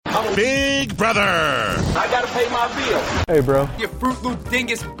Big Brother. I gotta pay my bill. Hey, bro. You Fruit Loop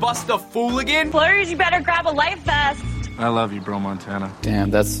dingus bust a fooligan? Flurs, you better grab a life vest. I love you, bro, Montana.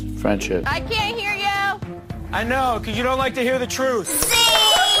 Damn, that's friendship. I can't hear you. I know, because you don't like to hear the truth.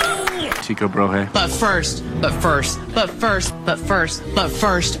 Chico, bro, hey. But first.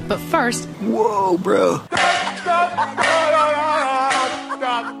 Whoa, bro.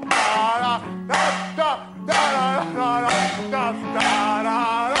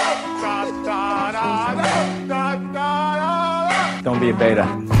 Don't be a beta.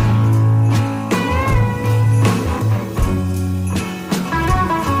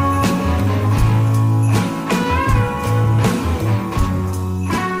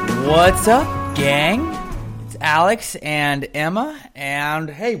 What's up, gang? It's Alex and Emma, and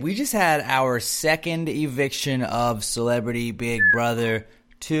hey, we just had our second eviction of Celebrity Big Brother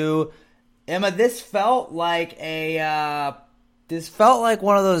 2. Emma, this felt like one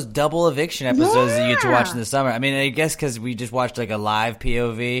of those double eviction episodes that you get to watch in the summer. I mean, I guess because we just watched like a live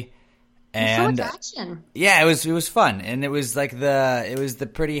POV, and so much action. Yeah, it was fun, and it was the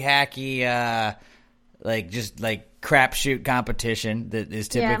pretty hacky, crapshoot competition that is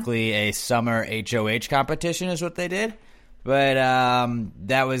typically a summer HOH competition is what they did. But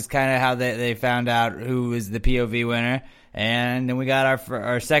that was kind of how they found out who was the POV winner. And then we got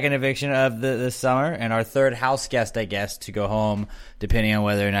our second eviction of the summer and our third house guest, I guess, to go home, depending on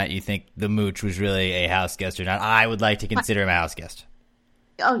whether or not you think the mooch was really a house guest or not. I would like to consider him a house guest.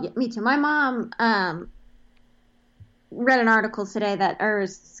 Oh, yeah, me too. My mom read an article today that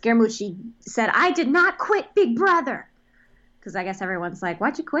Scaramucci said, I did not quit Big Brother. Because I guess everyone's like,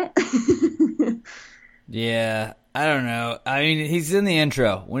 why'd you quit? Yeah, I don't know. I mean, he's in the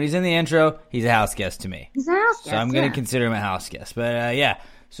intro. When he's in the intro, he's a house guest to me. He's a house guest, so I'm going to consider him a house guest. But, yeah.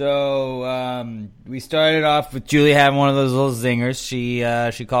 So we started off with Julie having one of those little zingers.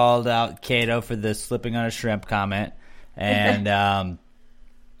 She called out Kato for the slipping on a shrimp comment. And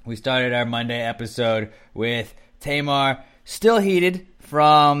we started our Monday episode with Tamar still heated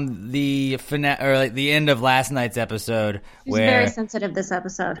from the the end of last night's episode. She's very sensitive this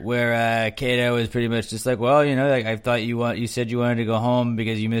episode. Where Kato was pretty much just like, well, you know, like I thought you said you wanted to go home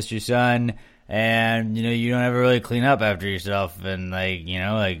because you missed your son, and you know you don't ever really clean up after yourself, and like you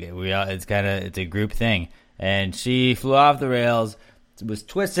know like it's a group thing, and she flew off the rails, was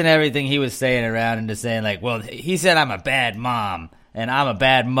twisting everything he was saying around into saying like, well, he said I'm a bad mom. And I'm a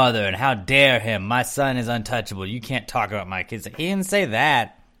bad mother, and how dare him? My son is untouchable. You can't talk about my kids. He didn't say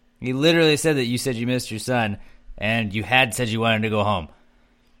that. He literally said that you said you missed your son, and you had said you wanted to go home.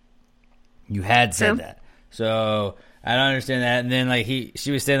 You had said that. So I don't understand that. And then like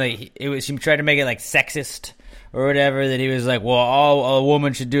she was saying like she tried to make it like sexist or whatever, that he was like, well, all a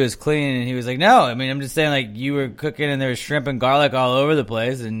woman should do is clean, and he was like, no, I mean, I'm just saying, like, you were cooking and there was shrimp and garlic all over the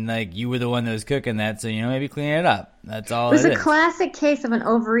place, and, like, you were the one that was cooking that, so, you know, maybe clean it up. That's all it is. It was a classic case of an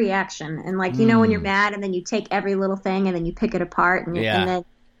overreaction, and, like, you know when you're mad, and then you take every little thing, and then you pick it apart, and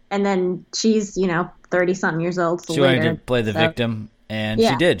then she's, you know, 30-something years old, so she wanted to play the victim, and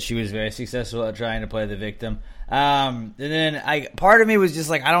she did. She was very successful at trying to play the victim. And then part of me was just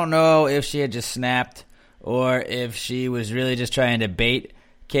like, I don't know if she had just snapped, or if she was really just trying to bait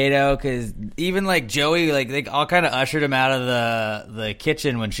Kato, because even, like, Joey, like, they all kind of ushered him out of the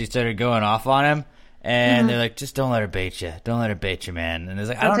kitchen when she started going off on him, and they're like, just don't let her bait you. Don't let her bait you, man. And it's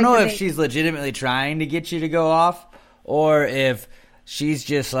like, I don't know if she's legitimately trying to get you to go off, or if she's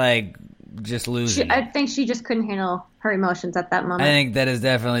just, like, just losing. I think she just couldn't handle her emotions at that moment. I think that is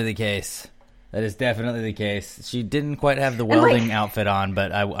definitely the case. That is definitely the case. She didn't quite have the welding outfit on,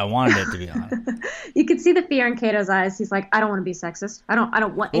 but I wanted it to be on. You could see the fear in Kato's eyes. He's like, I don't want to be sexist. I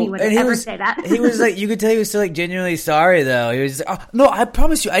don't want anyone to ever say that. He was like, you could tell he was still like genuinely sorry though. He was just like, oh, no, I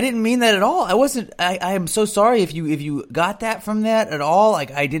promise you, I didn't mean that at all. I wasn't. I am so sorry if you got that from that at all.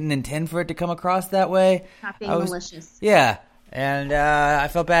 Like I didn't intend for it to come across that way. Not being malicious. Yeah. And I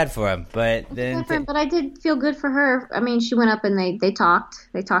felt bad for him, but then... But I did feel good for her. I mean, she went up and they talked.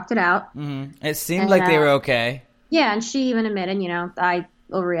 They talked it out. Mm-hmm. It seemed like they were okay. Yeah, and she even admitted, you know, I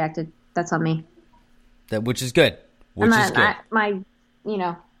overreacted. That's on me. Which is good. My, you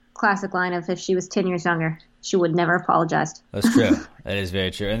know, classic line of if she was 10 years younger, she would never have apologized. That's true. That is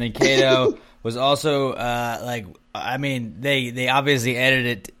very true. And then Kato was also, I mean, they obviously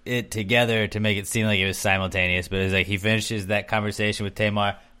edited it together to make it seem like it was simultaneous, but it was like he finishes that conversation with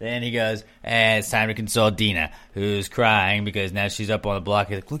Tamar, then he goes, and it's time to console Dina, who's crying because now she's up on the block.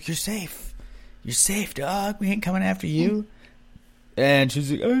 He's like, look, you're safe. You're safe, dog. We ain't coming after you. And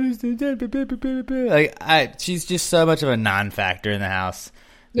she's like, she's just so much of a non-factor in the house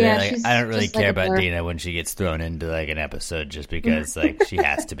Yeah, like, she's I don't really just like care a about blur. Dina when she gets thrown into like an episode just because like she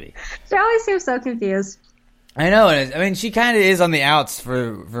has to be. She always seems so confused. I know, and I mean she kind of is on the outs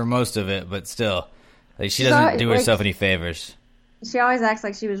for most of it, but still, like she doesn't do herself any favors. She always acts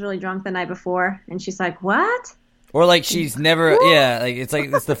like she was really drunk the night before, and she's like, "What?" Or like she's never, like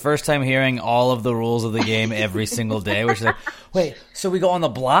it's the first time hearing all of the rules of the game every single day. Where she's like, "Wait, so we go on the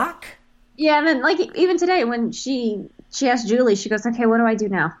block?" Yeah, and then like even today when she asked Julie, she goes, "Okay, what do I do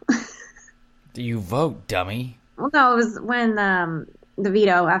now?" Do you vote, dummy? Well, no, it was when the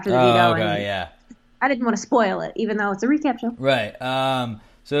veto after the veto. Oh, okay, and yeah. I didn't want to spoil it, even though it's a recap show. Right.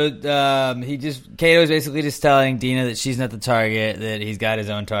 Kato's basically just telling Dina that she's not the target, that he's got his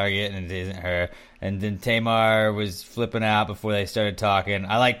own target, and it isn't her. And then Tamar was flipping out before they started talking.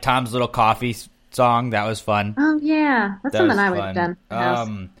 I like Tom's little coffee song. That was fun. Oh yeah, that's something I would have fun.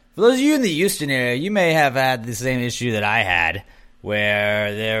 done. For those of you in the Houston area, you may have had the same issue that I had,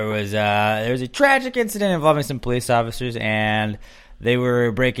 where there was a tragic incident involving some police officers, and they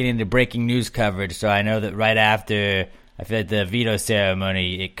were breaking into breaking news coverage. So I know that right after, I feel like the veto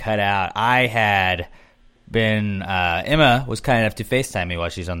ceremony, it cut out. I had been Emma was kind enough to FaceTime me while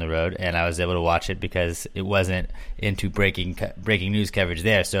she's on the road, and I was able to watch it because it wasn't into breaking news coverage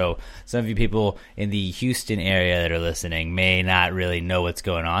there. So some of you people in the Houston area that are listening may not really know what's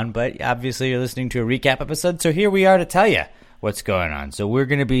going on, but obviously you're listening to a recap episode, so here we are to tell you what's going on. So we're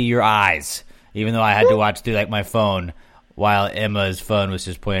going to be your eyes, even though I had to watch through like my phone while Emma's phone was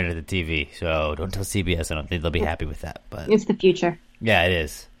just pointed at the TV. So don't tell CBS. I don't think they'll be happy with that. But It's the future. yeah, it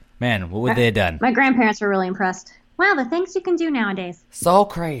is. Man, what would they have done? My grandparents were really impressed. Wow, the things you can do nowadays. So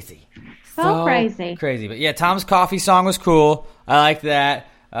crazy. So crazy. Crazy. But yeah, Tom's coffee song was cool. I liked that.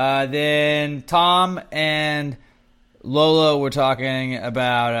 Then Tom and Lola were talking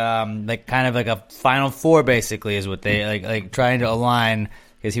about like kind of like a Final Four basically is what they like trying to align,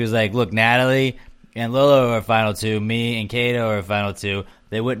 because he was like, look, Natalie and Lola are Final Two, me and Kato are Final Two.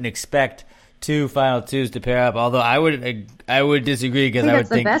 They wouldn't expect two Final Twos to pair up, although I would disagree, because I would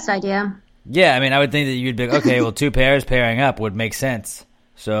think that's the best idea. Yeah, I mean, I would think that you'd be like, okay, well, two pairs pairing up would make sense.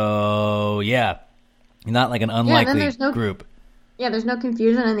 So yeah, not like an unlikely group. Yeah, there's no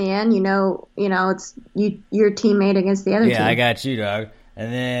confusion in the end. You know, it's your teammate against the other team. Yeah, I got you, dog.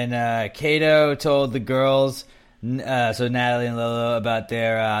 And then Kato told the girls, so Natalie and Lolo, about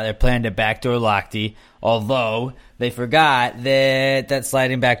their plan to backdoor Lochte, although they forgot that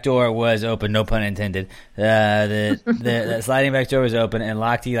sliding back door was open, no pun intended. The sliding back door was open, and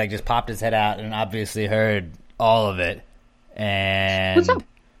Lochte like just popped his head out and obviously heard all of it. And what's up?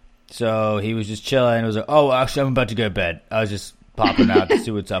 So he was just chilling. It was like, oh, actually, I'm about to go to bed. I was just popping out to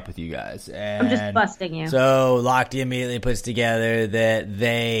see what's up with you guys. And I'm just busting you. So Lochte immediately puts together that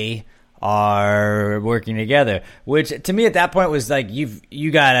they are working together, which to me at that point was like, you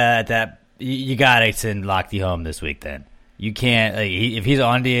gotta send Lochte home this week. Then you can't, like, if he's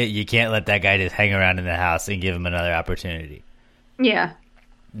on to you, you can't let that guy just hang around in the house and give him another opportunity. Yeah,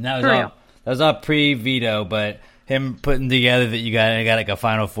 and that was all pre-veto, but him putting together that you got like a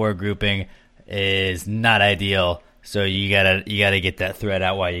Final Four grouping is not ideal. So you gotta get that thread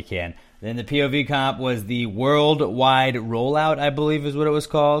out while you can. Then the POV comp was the worldwide rollout, I believe is what it was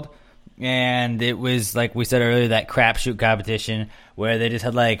called. And it was, like we said earlier, that crapshoot competition where they just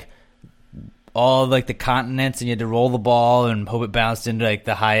had like all of, like, the continents, and you had to roll the ball and hope it bounced into like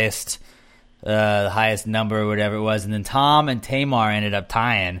the highest number or whatever it was. And then Tom and Tamar ended up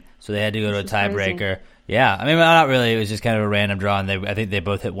tying, so they had to go to a tiebreaker. Crazy. Yeah, I mean, not really. It was just kind of a random draw, and I think they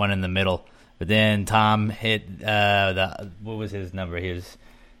both hit one in the middle. But then Tom hit what was his number? He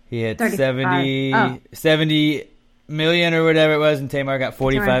hit 70 million or whatever it was, and Tamar got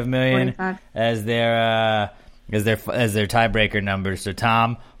 45 million 45. as their tiebreaker number. So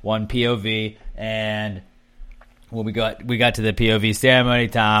Tom won POV, and when we got to the POV ceremony,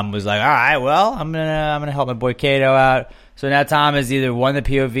 Tom was like, "All right, well, I'm gonna help my boy Kato out." So now Tom has either won the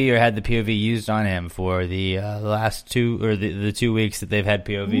POV or had the POV used on him for the last two, or the 2 weeks that they've had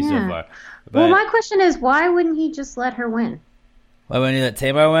POV so far. But, well, my question is, why wouldn't he just let her win? Why wouldn't he let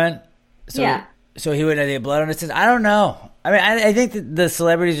Tamar win? So he wouldn't have to get blood on his hands? I don't know. I mean, I think that the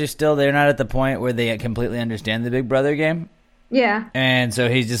celebrities are still, they're not at the point where they completely understand the Big Brother game. Yeah. And so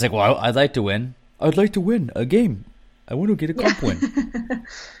he's just like, well, I'd like to win. I'd like to win a game. I want to get a comp win.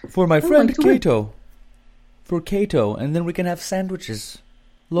 For my friend Kato. For Kato. And then we can have sandwiches.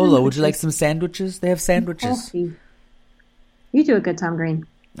 Lola, would you like some sandwiches? They have sandwiches. Coffee. You do a good Tom Green.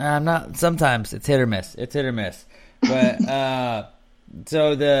 I'm not. Sometimes. It's hit or miss. But,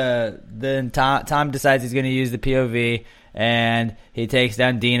 so then Tom decides he's going to use the POV, and he takes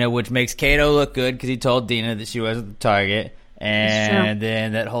down Dina, which makes Kato look good because he told Dina that she wasn't the target. And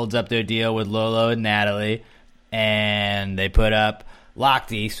then that holds up their deal with Lolo and Natalie. And they put up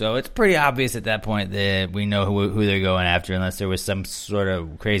Lochte, so it's pretty obvious at that point that we know who they're going after, unless there was some sort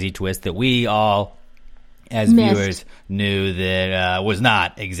of crazy twist that we all, as viewers, knew that was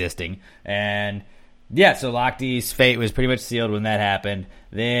not existing. And yeah, so Lochte's fate was pretty much sealed when that happened.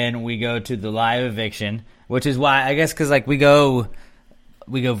 Then we go to the live eviction, which is why, I guess, because like we go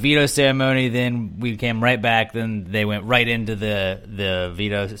veto ceremony, then we came right back, then they went right into the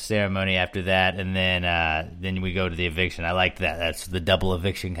veto ceremony after that, and then we go to the eviction. I liked that. That's the double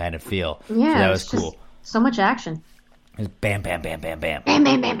eviction kind of feel. Yeah, so that was cool. So much action. It was bam, bam, bam, bam, bam. Bam,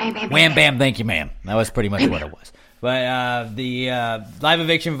 bam, bam, bam, bam. Wham, bam, thank you, ma'am. That was pretty much what it was. But the live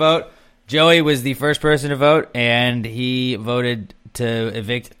eviction vote, Joey was the first person to vote, and he voted to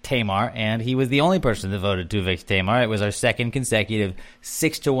evict Tamar, and he was the only person that voted to evict Tamar. It was our second consecutive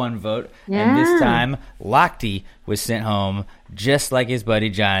 6-1 vote, and this time Lochte was sent home just like his buddy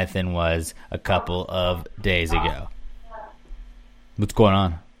Jonathan was a couple of days ago. What's going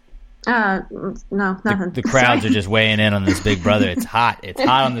on? No, nothing. The crowds are just weighing in on this Big Brother. It's hot. It's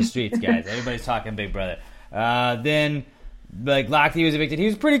hot on the streets, guys. Everybody's talking Big Brother. Then, like, Lochte was evicted. He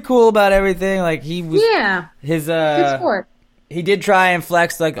was pretty cool about everything. Like, he was... Yeah. His, good sport. He did try and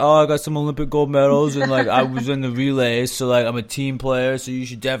flex, like, oh, I got some Olympic gold medals, and, like, I was in the relays, so, like, I'm a team player, so you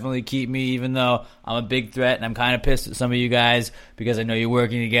should definitely keep me, even though I'm a big threat, and I'm kind of pissed at some of you guys, because I know you're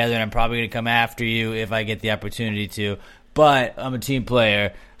working together, and I'm probably going to come after you if I get the opportunity to. But I'm a team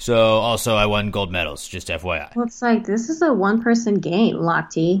player, so also I won gold medals, just FYI. Well, it's like, this is a one-person game,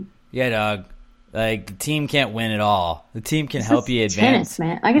 Lochte. Yeah, dog. Like, the team can't win at all. The team can help you advance. Tennis,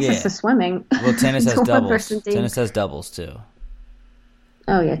 man. I guess it's the swimming. Well, tennis has doubles. Tennis has doubles, too.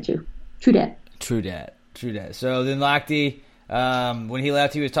 Oh, yeah, true. True that. True that. So then Lochte, when he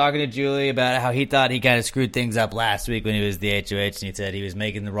left, he was talking to Julie about how he thought he kind of screwed things up last week when he was the HOH, and he said he was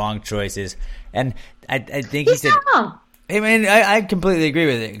making the wrong choices. And I think he said... wrong. I mean, I completely agree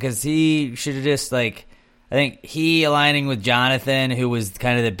with it, because he should have just, like... I think he aligning with Jonathan, who was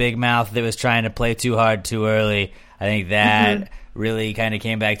kind of the big mouth that was trying to play too hard too early, I think that really kind of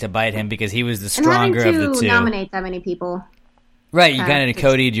came back to bite him, because he was the stronger of the two. And nominate that many people. Right, you kind of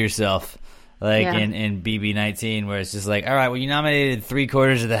Cody'd yourself, like in BB19, where it's just like, all right, well, you nominated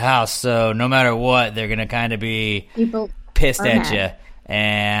 3/4 of the House, so no matter what, they're going to kind of be pissed at you.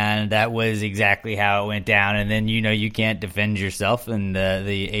 And that was exactly how it went down. And then, you can't defend yourself in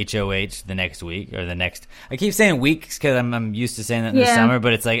the HOH the next week or the next... I keep saying weeks because I'm used to saying that in the summer,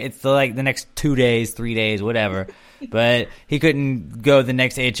 but it's like the next 2 days, 3 days, whatever. But he couldn't go the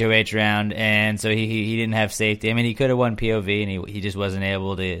next HOH round, and so he didn't have safety. I mean, he could have won POV, and he just wasn't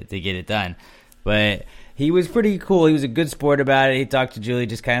able to get it done. But he was pretty cool. He was a good sport about it. He talked to Julie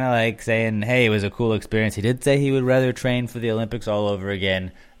just kind of like saying, hey, it was a cool experience. He did say he would rather train for the Olympics all over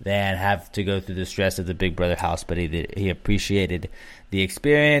again than have to go through the stress of the Big Brother house, but he appreciated the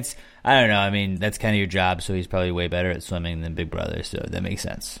experience. I don't know. I mean, that's kind of your job, so he's probably way better at swimming than Big Brother, so that makes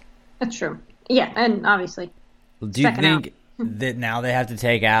sense. That's true. Yeah, and obviously... Do you think that now they have to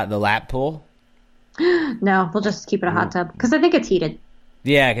take out the lap pool? No, we'll just keep it a hot tub, because I think it's heated.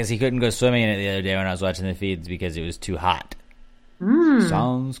 Yeah, because he couldn't go swimming in it the other day when I was watching the feeds because it was too hot.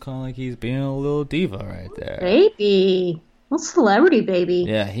 Sounds kind of like he's being a little diva right there. Baby. Little celebrity baby.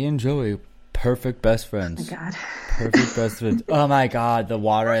 Yeah, he and Joey, perfect best friends. Oh, my God. Perfect best friends. Oh, my God, the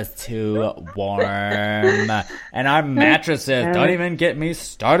water is too warm. And our mattresses. Don't even get me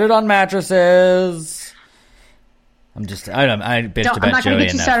started on mattresses. I bitched about Joey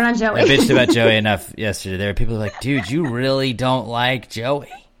enough. I bitched about Joey enough yesterday. There were people like, dude, you really don't like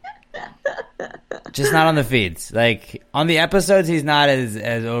Joey. Just not on the feeds. Like, on the episodes, he's not as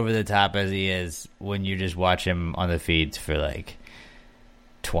over the top as he is when you just watch him on the feeds for, like,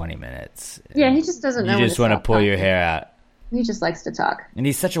 20 minutes. Yeah, he just doesn't know. You just want to pull your hair out. He just likes to talk. And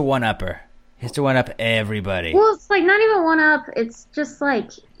he's such a one-upper. He has to one-up everybody. Well, it's like not even one-up. It's just like,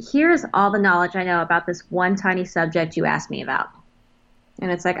 here's all the knowledge I know about this one tiny subject you asked me about. And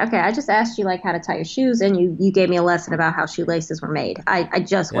it's like, okay, I just asked you, like, how to tie your shoes, and you gave me a lesson about how shoelaces were made. I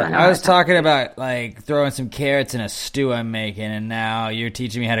just want to know. I was talking about, like, throwing some carrots in a stew I'm making, and now you're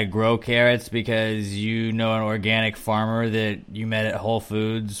teaching me how to grow carrots because you know an organic farmer that you met at Whole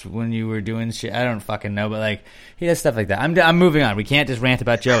Foods when you were doing shit. I don't fucking know, but, like, he does stuff like that. I'm moving on. We can't just rant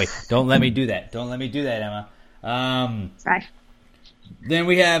about Joey. Don't let me do that. Don't let me do that, Emma. Sorry. Then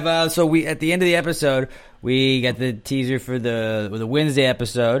we have, at the end of the episode, we got the teaser for the Wednesday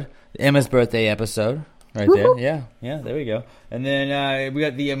episode, Emma's birthday episode, right there. Yeah, there we go. And then we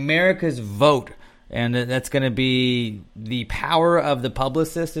got the America's Vote And that's going to be the power of the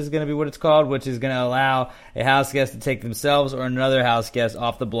publicist is going to be what it's called, which is going to allow a house guest to take themselves or another house guest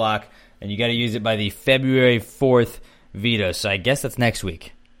off the block, and you got to use it by the February 4th veto. So I guess that's next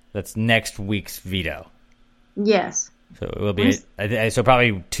week. That's next week's veto. Yes. So it will be so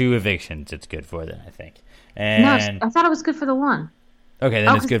probably 2 evictions. It's good for then, I think. And no, I thought it was good for the one. Okay,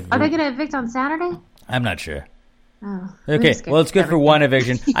 then it's good. Are they going to evict on Saturday? I'm not sure. Oh, okay, well, it's good for one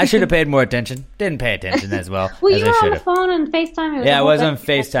eviction. I should have paid more attention. Didn't pay attention as well. Well, as you were I on the phone and FaceTime. Yeah, I was on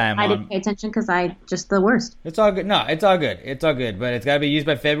FaceTime. I didn't pay attention because I just the worst. It's all good. No, it's all good. It's all good. But it's got to be used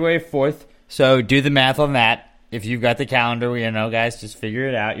by February 4th. So do the math on that. If you've got the calendar, guys, just figure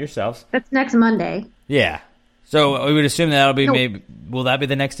it out yourselves. That's next Monday. Yeah. So we would assume that'll be maybe. Will that be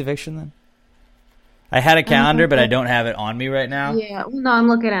the next eviction then? I had a calendar, but I don't have it on me right now. Yeah, well, no, I'm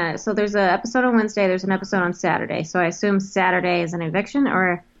looking at it. So there's an episode on Wednesday, there's an episode on Saturday. So I assume Saturday is an eviction,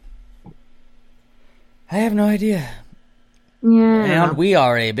 or... I have no idea. Yeah. And we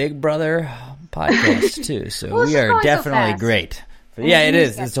are a Big Brother podcast, too, so well, we are definitely so great. But yeah, it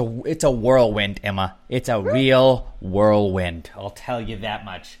is. It's a whirlwind, Emma. It's a real whirlwind. I'll tell you that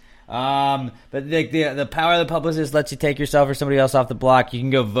much. But the power of the publicist lets you take yourself or somebody else off the block. You can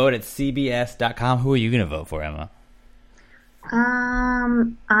go vote at CBS.com. Who are you going to vote for, Emma? No,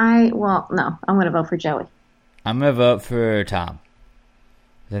 I'm going to vote for Joey. I'm going to vote for Tom.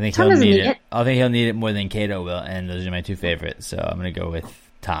 I think Tom doesn't need it. I think he'll need it more than Kato will, and those are my 2 favorites. So I'm going to go with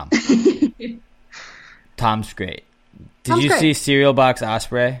Tom. Tom's great. Did you see Cereal Box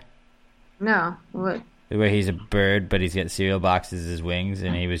Osprey? No. What? Where he's a bird, but he's got cereal boxes as his wings,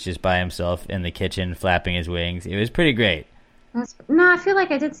 and he was just by himself in the kitchen flapping his wings. It was pretty great. No, I feel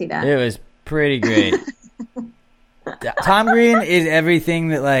like I did see that. It was pretty great. Tom Green is everything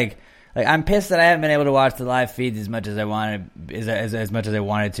that like I'm pissed that I haven't been able to watch the live feeds as much as I wanted, as much as I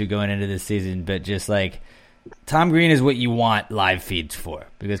wanted to going into this season. But just like Tom Green is what you want live feeds for,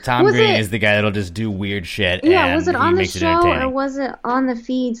 because Tom Green is the guy that'll just do weird shit. Yeah, and was it on the show or was it on the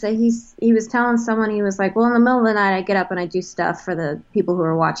feeds that he was telling someone, he was like, well, in the middle of the night I get up and I do stuff for the people who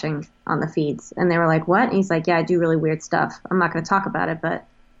are watching on the feeds, and they were like, what? And he's like, yeah, I do really weird stuff. I'm not going to talk about it, but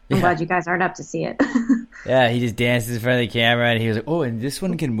I'm glad you guys aren't up to see it. Yeah, he just dances in front of the camera, and he was like, oh, and this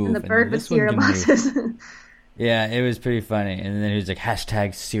one can move. And the bird with cereal boxes. Yeah, it was pretty funny. And then he was like,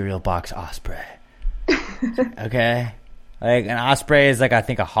 hashtag cereal box osprey. Okay, like an osprey is like I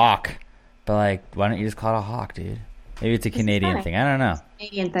think a hawk, but like why don't you just call it a hawk, dude? Maybe it's a Canadian thing. I don't know.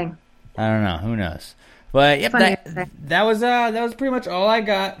 Canadian thing. I don't know. Who knows? But yep, that was pretty much all I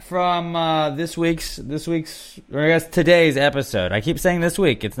got from this week's or I guess today's episode. I keep saying this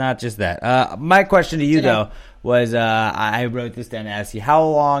week. It's not just that. My question to you though was I wrote this down to ask you: how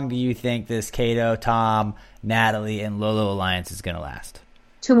long do you think this Kato, Tom, Natalie, and Lolo alliance is going to last?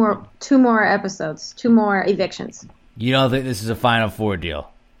 2 more episodes, 2 more evictions. You don't think this is a Final Four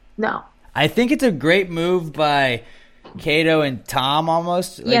deal? No. I think it's a great move by Kato and Tom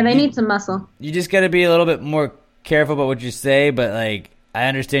almost. Yeah, they need some muscle. You just got to be a little bit more careful about what you say, but like I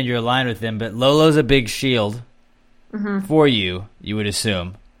understand you're aligned with them, but Lolo's a big shield for you would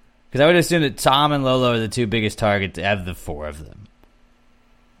assume. Because I would assume that Tom and Lolo are the 2 biggest targets out of the 4 of them.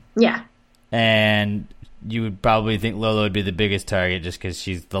 Yeah. And you would probably think Lolo would be the biggest target just because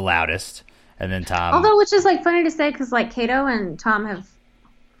she's the loudest, and then Tom. Although, which is like funny to say because like Kato and Tom have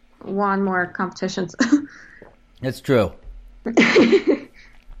won more competitions. That's true.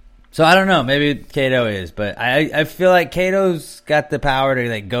 So I don't know. Maybe Kato is, but I feel like Kato's got the power to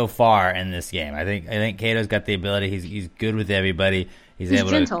like go far in this game. I think Kato's got the ability. He's good with everybody. He's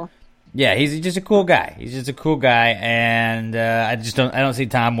able gentle. Yeah, he's just a cool guy. And I don't see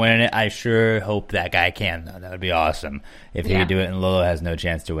Tom winning it. I sure hope that guy can, though. That would be awesome if he could do it and Lolo has no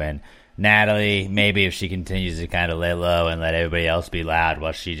chance to win. Natalie, maybe if she continues to kind of lay low and let everybody else be loud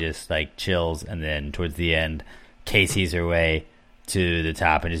while she just like chills, and then towards the end Casey's her way to the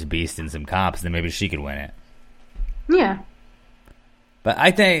top and just beast in some comps, then maybe she could win it. Yeah. But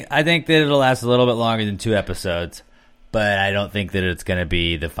I think that it'll last a little bit longer than 2 episodes. But I don't think that it's going to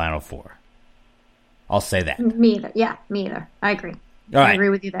be the Final Four. I'll say that. Me either. Yeah, me either. I agree. I agree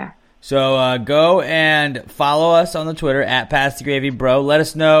with you there. So go and follow us on the Twitter at Pass the Gravy Bro. Let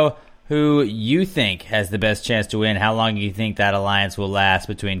us know who you think has the best chance to win, how long you think that alliance will last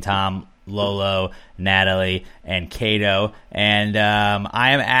between Tom, Lolo, Natalie, and Kato. And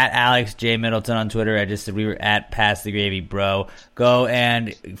I am at Alex J. Middleton on Twitter. I just said we were at Pass the Gravy Bro. Go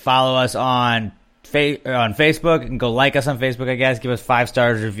and follow us on on Facebook, and go like us on Facebook, I guess. Give us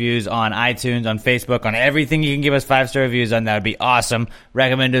 5-star reviews on iTunes, on Facebook, on everything you can give us 5-star reviews on. That would be awesome.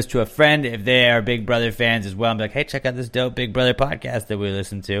 Recommend us to a friend if they are Big Brother fans as well. I'm like, hey, check out this dope Big Brother podcast that we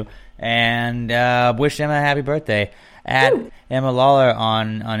listen to. And wish Emma a happy birthday at Emma Lawler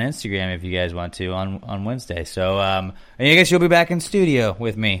on Instagram if you guys want to on Wednesday. So and I guess you'll be back in studio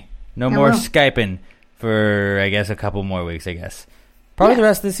with me. No more Skyping for, I guess, a couple more weeks, I guess. Probably the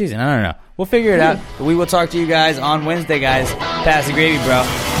rest of the season. I don't know. We'll figure it out. But we will talk to you guys on Wednesday, guys. Pass the gravy,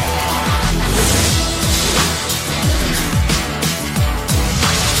 bro.